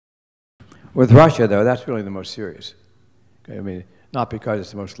With Russia, though, that's really the most serious. Okay, I mean, not because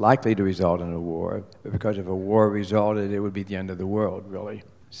it's the most likely to result in a war, but because if a war resulted, it would be the end of the world, really.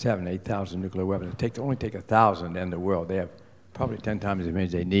 7,000, 8,000 nuclear weapons. It only take 1,000 to end the world. They have probably 10 times as many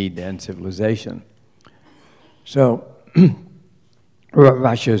as they need to end civilization. So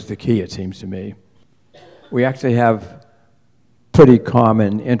Russia is the key, it seems to me. We actually have pretty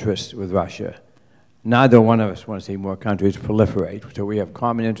common interests with Russia. Neither one of us wants to see more countries proliferate, so we have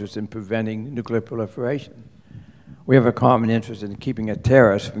common interest in preventing nuclear proliferation. We have a common interest in keeping a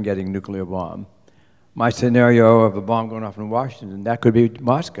terrorist from getting a nuclear bomb. My scenario of a bomb going off in Washington, that could be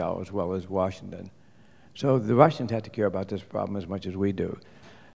Moscow as well as Washington. So the Russians have to care about this problem as much as we do.